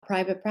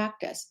private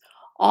practice.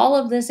 All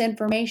of this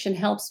information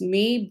helps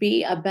me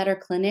be a better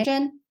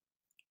clinician,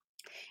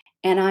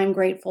 and I'm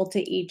grateful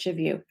to each of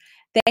you.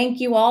 Thank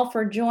you all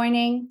for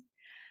joining.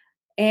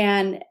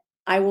 And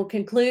I will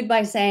conclude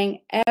by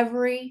saying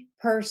every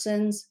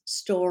person's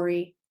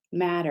story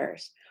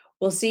matters.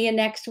 We'll see you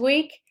next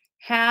week.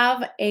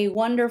 Have a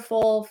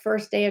wonderful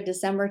first day of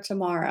December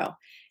tomorrow.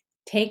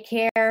 Take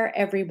care,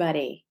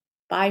 everybody.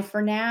 Bye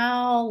for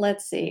now.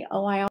 Let's see.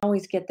 Oh, I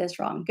always get this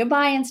wrong.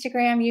 Goodbye,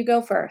 Instagram. You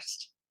go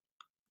first.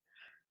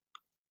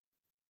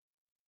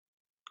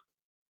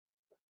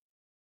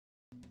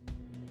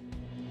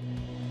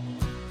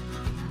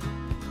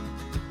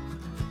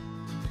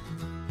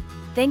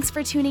 Thanks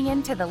for tuning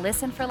in to the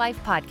Listen for Life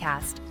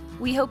podcast.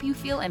 We hope you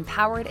feel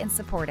empowered and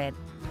supported.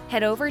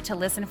 Head over to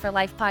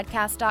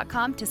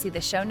listenforlifepodcast.com to see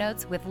the show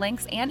notes with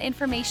links and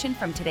information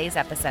from today's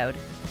episode.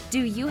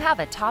 Do you have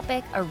a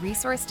topic, a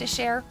resource to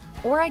share,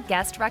 or a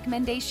guest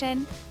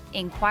recommendation?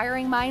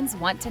 Inquiring minds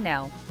want to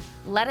know.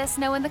 Let us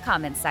know in the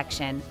comments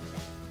section.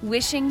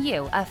 Wishing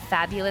you a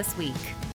fabulous week.